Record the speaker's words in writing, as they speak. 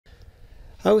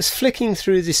I was flicking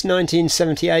through this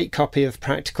 1978 copy of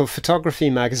Practical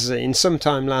Photography magazine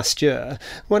sometime last year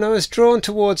when I was drawn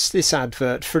towards this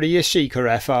advert for a Yashica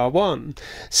FR1,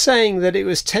 saying that it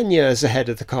was 10 years ahead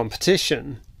of the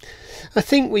competition. I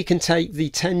think we can take the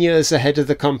 10 years ahead of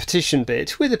the competition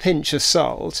bit with a pinch of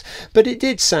salt, but it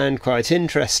did sound quite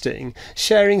interesting,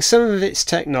 sharing some of its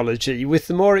technology with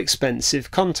the more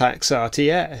expensive Contax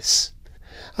RTS.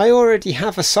 I already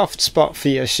have a soft spot for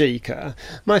Yashica.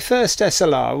 My first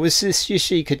SLR was this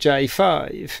Yashica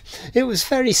J5. It was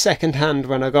very second hand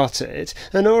when I got it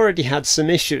and already had some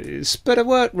issues, but I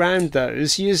worked round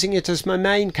those using it as my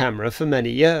main camera for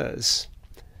many years.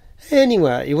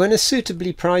 Anyway, when a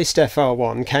suitably priced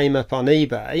FR1 came up on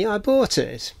eBay, I bought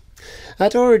it.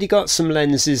 I'd already got some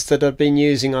lenses that I'd been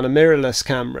using on a mirrorless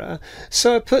camera,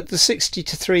 so I put the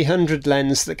 60-300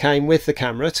 lens that came with the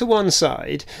camera to one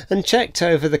side and checked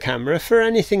over the camera for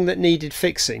anything that needed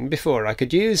fixing before I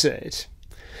could use it.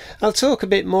 I'll talk a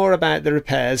bit more about the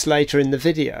repairs later in the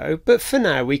video, but for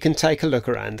now we can take a look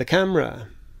around the camera.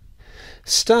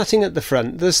 Starting at the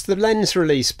front, there's the lens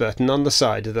release button on the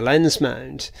side of the lens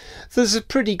mount. There's a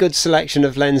pretty good selection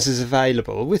of lenses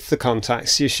available with the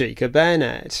Contax Yashica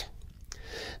bayonet.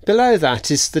 Below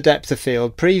that is the depth of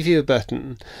field preview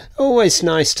button, always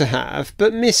nice to have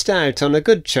but missed out on a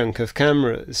good chunk of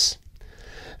cameras.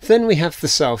 Then we have the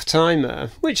self-timer,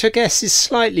 which I guess is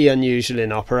slightly unusual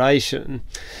in operation.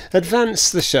 Advance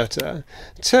the shutter,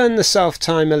 turn the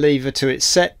self-timer lever to its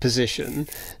set position,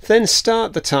 then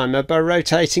start the timer by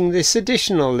rotating this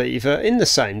additional lever in the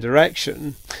same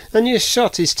direction, and your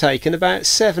shot is taken about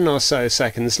 7 or so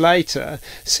seconds later,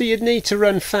 so you'd need to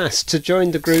run fast to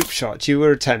join the group shot you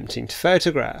were attempting to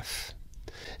photograph.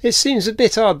 It seems a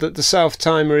bit odd that the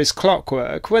self-timer is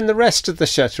clockwork when the rest of the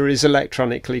shutter is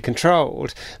electronically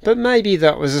controlled, but maybe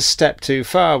that was a step too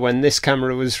far when this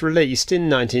camera was released in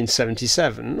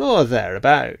 1977 or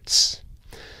thereabouts.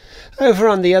 Over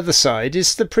on the other side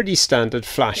is the pretty standard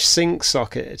flash sync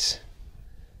socket.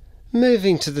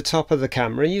 Moving to the top of the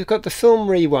camera, you've got the film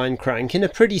rewind crank in a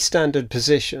pretty standard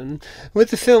position, with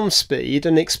the film speed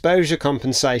and exposure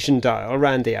compensation dial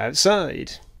round the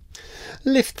outside.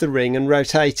 Lift the ring and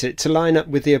rotate it to line up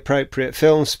with the appropriate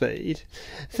film speed.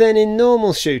 Then in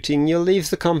normal shooting you'll leave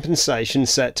the compensation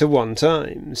set to 1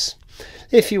 times.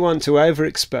 If you want to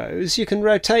overexpose, you can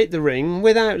rotate the ring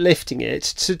without lifting it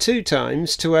to 2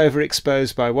 times to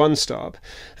overexpose by 1 stop,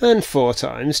 and 4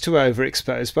 times to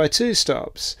overexpose by 2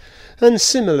 stops, and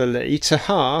similarly to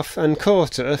half and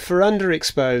quarter for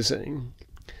underexposing.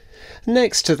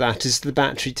 Next to that is the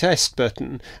battery test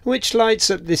button, which lights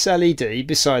up this LED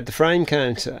beside the frame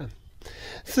counter.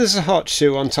 There's a hot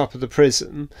shoe on top of the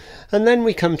prism, and then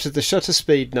we come to the shutter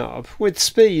speed knob, with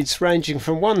speeds ranging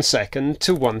from 1 second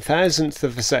to 1/1000th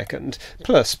of a second,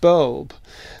 plus bulb.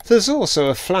 There's also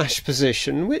a flash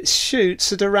position, which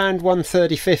shoots at around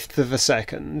 1/35th of a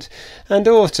second, and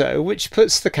auto, which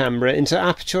puts the camera into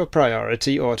aperture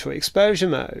priority auto exposure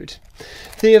mode.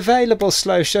 The available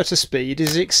slow shutter speed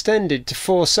is extended to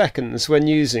 4 seconds when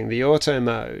using the auto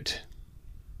mode.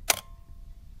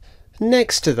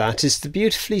 Next to that is the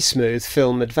beautifully smooth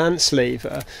film advance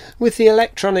lever, with the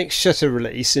electronic shutter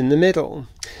release in the middle.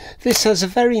 This has a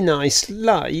very nice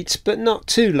light, but not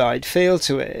too light feel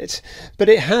to it, but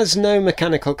it has no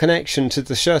mechanical connection to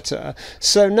the shutter,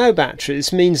 so no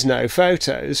batteries means no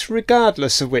photos,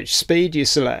 regardless of which speed you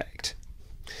select.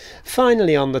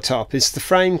 Finally on the top is the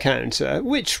frame counter,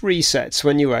 which resets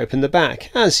when you open the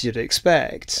back, as you'd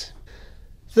expect.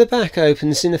 The back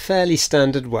opens in a fairly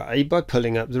standard way by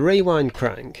pulling up the rewind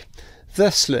crank.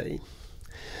 Thusly,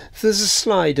 there's a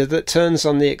slider that turns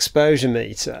on the exposure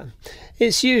meter.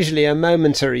 It's usually a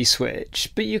momentary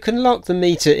switch, but you can lock the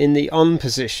meter in the on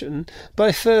position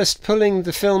by first pulling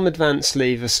the film advance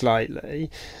lever slightly.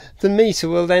 The meter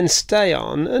will then stay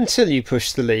on until you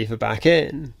push the lever back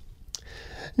in.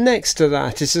 Next to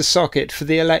that is a socket for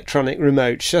the electronic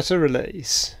remote shutter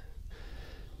release.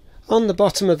 On the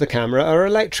bottom of the camera are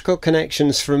electrical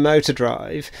connections for a motor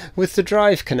drive, with the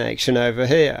drive connection over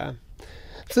here.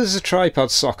 There's a tripod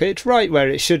socket right where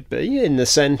it should be, in the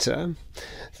centre,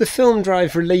 the film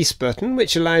drive release button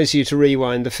which allows you to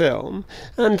rewind the film,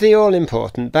 and the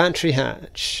all-important battery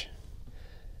hatch.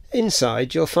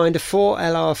 Inside you'll find a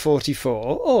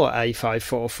 4LR44 or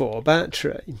A544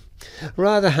 battery.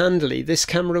 Rather handily, this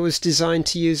camera was designed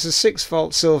to use a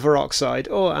 6V silver oxide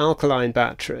or alkaline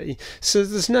battery, so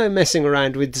there's no messing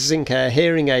around with zinc air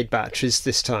hearing aid batteries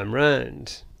this time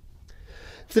round.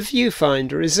 The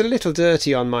viewfinder is a little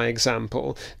dirty on my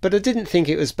example, but I didn't think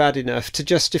it was bad enough to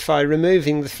justify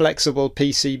removing the flexible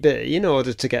PCB in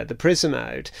order to get the prism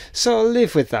out, so I'll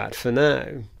live with that for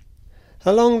now.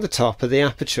 Along the top are the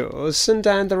apertures and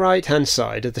down the right hand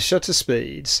side are the shutter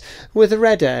speeds, with a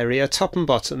red area top and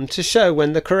bottom to show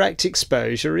when the correct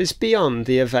exposure is beyond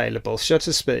the available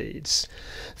shutter speeds.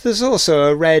 There's also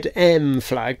a red M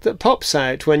flag that pops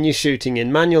out when you're shooting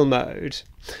in manual mode.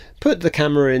 Put the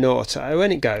camera in auto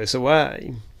and it goes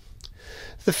away.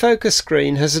 The focus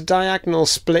screen has a diagonal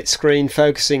split screen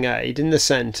focusing aid in the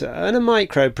centre and a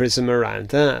microprism around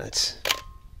that.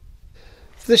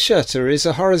 The shutter is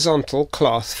a horizontal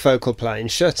cloth focal plane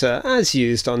shutter, as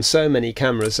used on so many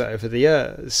cameras over the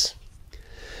years.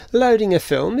 Loading a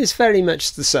film is very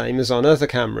much the same as on other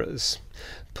cameras.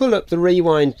 Pull up the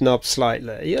rewind knob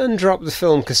slightly and drop the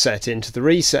film cassette into the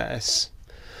recess.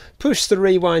 Push the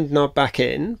rewind knob back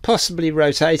in, possibly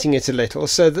rotating it a little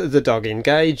so that the dog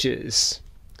engages.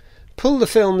 Pull the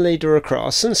film leader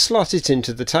across and slot it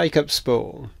into the take-up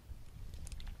spool.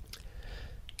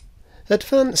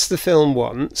 Advance the film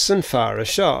once and fire a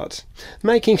shot,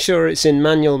 making sure it's in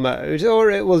manual mode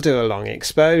or it will do a long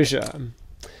exposure.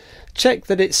 Check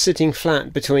that it's sitting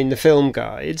flat between the film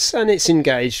guides and it's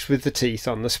engaged with the teeth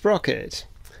on the sprocket.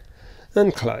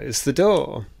 And close the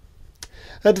door.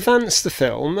 Advance the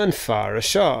film and fire a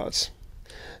shot.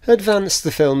 Advance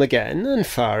the film again and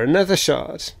fire another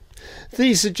shot.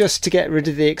 These are just to get rid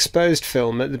of the exposed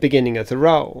film at the beginning of the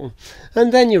roll,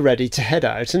 and then you're ready to head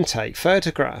out and take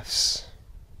photographs.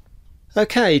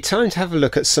 Okay, time to have a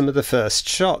look at some of the first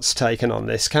shots taken on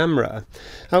this camera.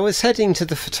 I was heading to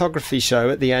the photography show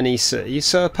at the NEC,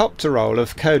 so I popped a roll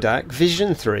of Kodak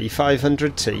Vision 3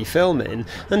 500T film in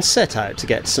and set out to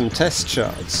get some test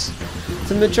shots.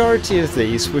 The majority of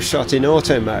these were shot in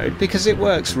auto mode because it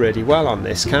works really well on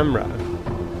this camera.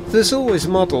 There's always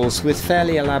models with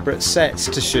fairly elaborate sets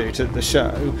to shoot at the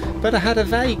show, but I had a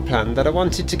vague plan that I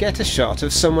wanted to get a shot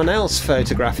of someone else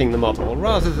photographing the model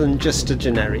rather than just a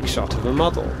generic shot of a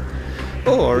model.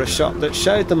 Or a shot that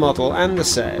showed the model and the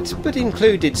set, but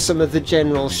included some of the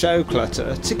general show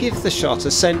clutter to give the shot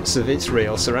a sense of its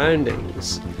real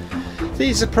surroundings.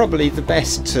 These are probably the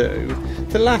best two,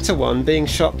 the latter one being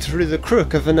shot through the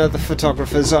crook of another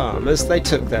photographer's arm as they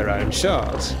took their own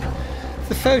shot.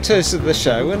 The photos of the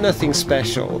show are nothing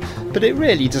special, but it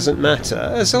really doesn't matter,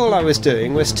 as all I was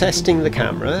doing was testing the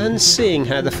camera and seeing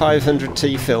how the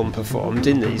 500T film performed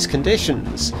in these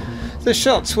conditions. The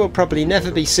shots will probably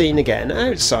never be seen again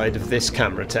outside of this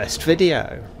camera test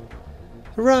video.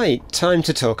 Right, time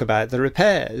to talk about the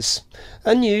repairs.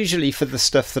 Unusually for the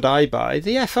stuff that I buy,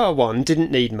 the FR1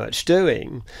 didn't need much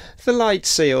doing. The light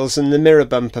seals and the mirror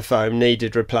bumper foam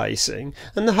needed replacing,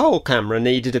 and the whole camera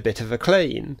needed a bit of a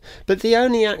clean, but the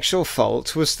only actual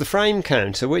fault was the frame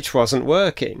counter, which wasn't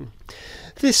working.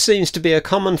 This seems to be a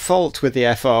common fault with the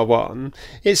FR1.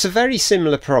 It's a very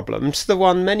similar problem to the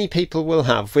one many people will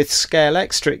have with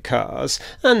scale-electric cars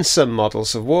and some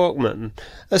models of Walkman,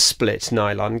 a split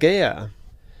nylon gear.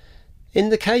 In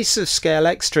the case of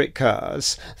scale-electric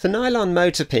cars, the nylon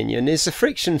motor pinion is a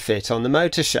friction fit on the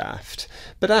motor shaft,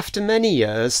 but after many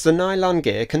years the nylon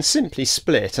gear can simply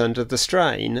split under the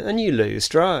strain and you lose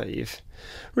drive.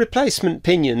 Replacement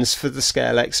pinions for the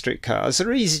scale-electric cars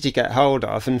are easy to get hold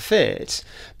of and fit,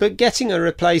 but getting a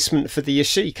replacement for the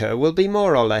Yashica will be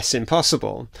more or less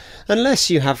impossible, unless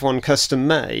you have one custom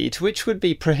made, which would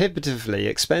be prohibitively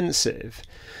expensive.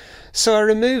 So I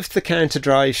removed the counter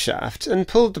drive shaft and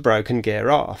pulled the broken gear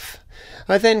off.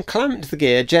 I then clamped the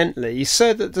gear gently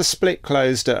so that the split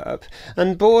closed up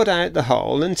and bored out the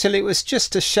hole until it was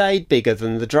just a shade bigger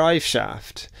than the drive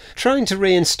shaft. Trying to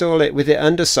reinstall it with it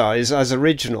undersize as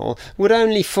original would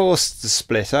only force the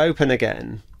split open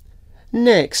again.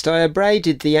 Next, I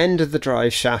abraded the end of the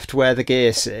drive shaft where the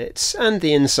gear sits and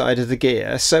the inside of the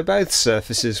gear so both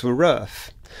surfaces were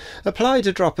rough. Applied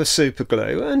a drop of super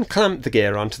glue and clamped the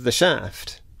gear onto the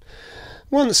shaft.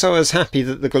 Once I was happy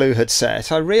that the glue had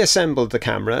set, I reassembled the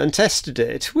camera and tested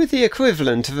it with the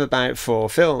equivalent of about 4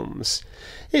 films.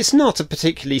 It's not a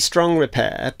particularly strong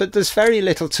repair, but there's very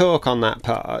little torque on that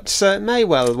part, so it may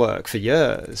well work for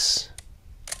years.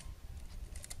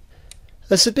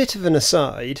 As a bit of an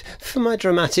aside, for my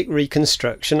dramatic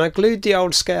reconstruction I glued the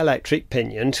old scale-electric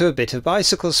pinion to a bit of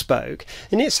bicycle spoke,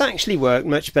 and it's actually worked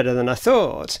much better than I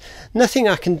thought. Nothing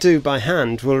I can do by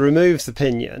hand will remove the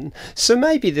pinion, so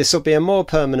maybe this will be a more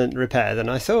permanent repair than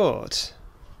I thought.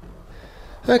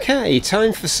 Okay,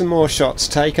 time for some more shots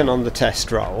taken on the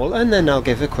test roll, and then I'll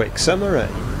give a quick summary.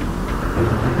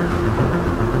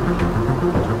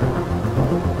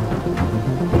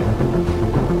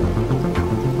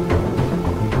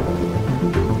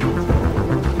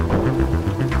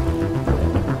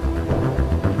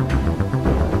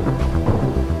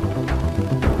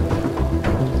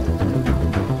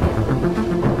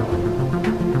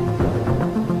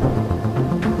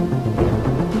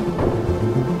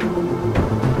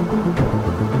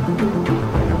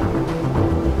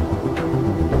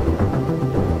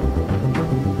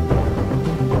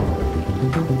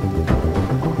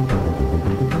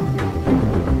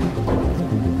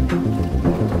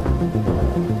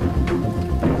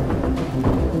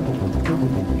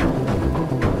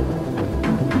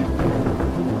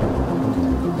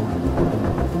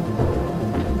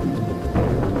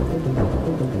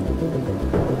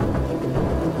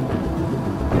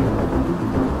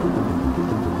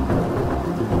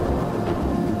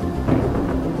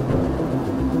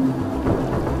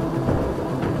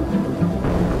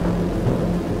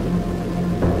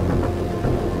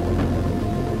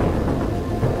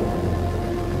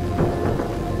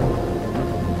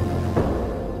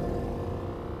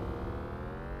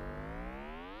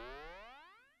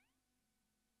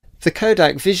 The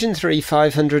Kodak Vision 3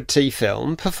 500T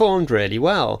film performed really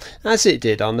well, as it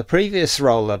did on the previous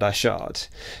roll that I shot.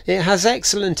 It has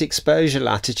excellent exposure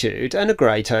latitude and a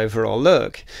great overall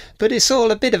look, but it's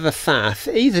all a bit of a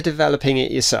faff either developing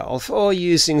it yourself or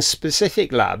using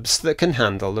specific labs that can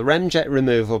handle the remjet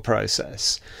removal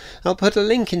process. I'll put a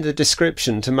link in the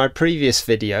description to my previous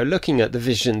video looking at the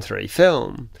Vision 3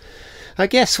 film. I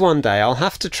guess one day I'll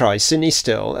have to try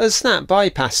CineStill, as that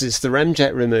bypasses the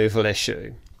remjet removal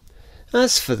issue.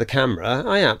 As for the camera,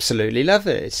 I absolutely love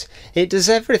it. It does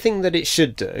everything that it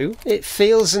should do, it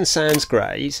feels and sounds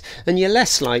great, and you're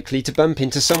less likely to bump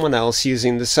into someone else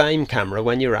using the same camera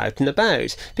when you're out and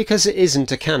about, because it isn't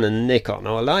a Canon, Nikon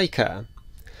or Leica.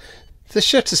 The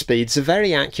shutter speeds are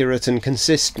very accurate and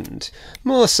consistent,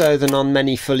 more so than on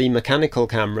many fully mechanical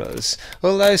cameras,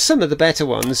 although some of the better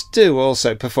ones do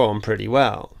also perform pretty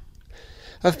well.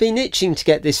 I've been itching to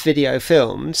get this video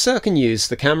filmed so I can use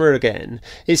the camera again.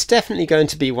 It's definitely going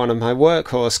to be one of my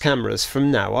workhorse cameras from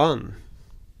now on.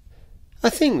 I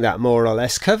think that more or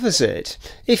less covers it.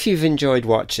 If you've enjoyed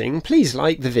watching, please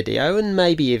like the video and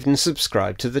maybe even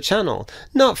subscribe to the channel,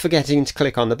 not forgetting to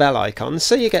click on the bell icon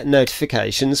so you get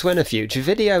notifications when a future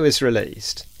video is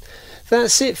released.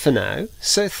 That's it for now,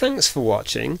 so thanks for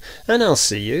watching and I'll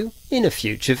see you in a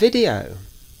future video.